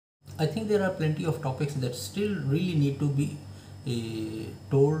I think there are plenty of topics that still really need to be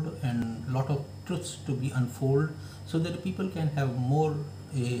told, and a lot of truths to be unfolded, so that people can have more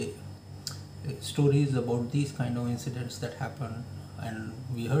stories about these kind of incidents that happen. And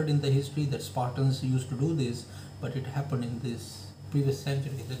we heard in the history that Spartans used to do this, but it happened in this previous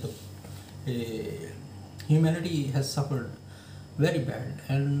century that humanity has suffered very bad.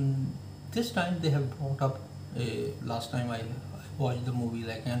 And this time they have brought up, last time I watched the movie,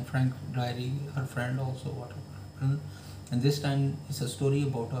 like Anne Frank diary, her friend also, whatever. And this time it's a story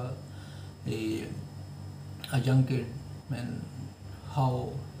about a, a young kid, and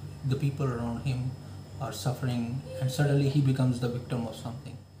how the people around him are suffering, and suddenly he becomes the victim of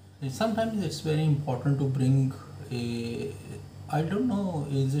something. And sometimes it's very important to bring a, I don't know,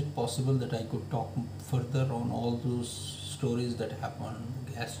 is it possible that I could talk further on all those stories that happen,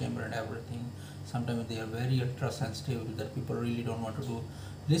 gas chamber and everything. Sometimes they are very ultra sensitive that people really don't want to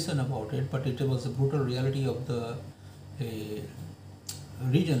listen about it, but it was a brutal reality of the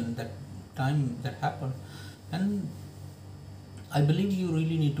region that time that happened. And I believe you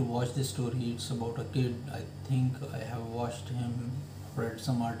really need to watch this story. It's about a kid. I think I have watched him, read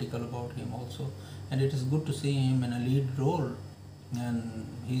some article about him also, and it is good to see him in a lead role. And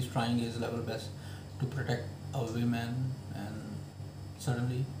he's trying his level best to protect a women, and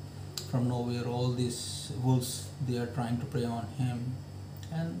suddenly, from nowhere, all these wolves, they are trying to prey on him.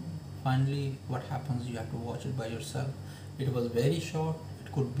 And finally, what happens? You have to watch it by yourself. It was very short.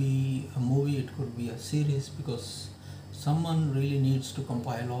 It could be a movie. It could be a series, because someone really needs to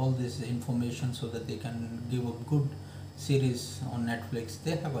compile all this information so that they can give a good series on Netflix.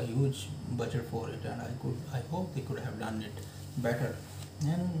 They have a huge budget for it, and I hope they could have done it better.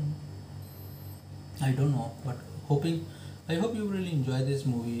 And I don't know, but hoping I hope you really enjoy this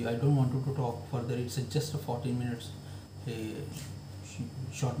movie. I don't want to talk further. It's just a 40 minutes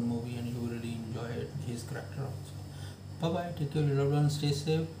short movie, and you really enjoy it, his character also. Bye bye, take care of your loved ones, stay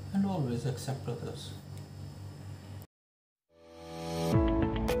safe, and always accept others.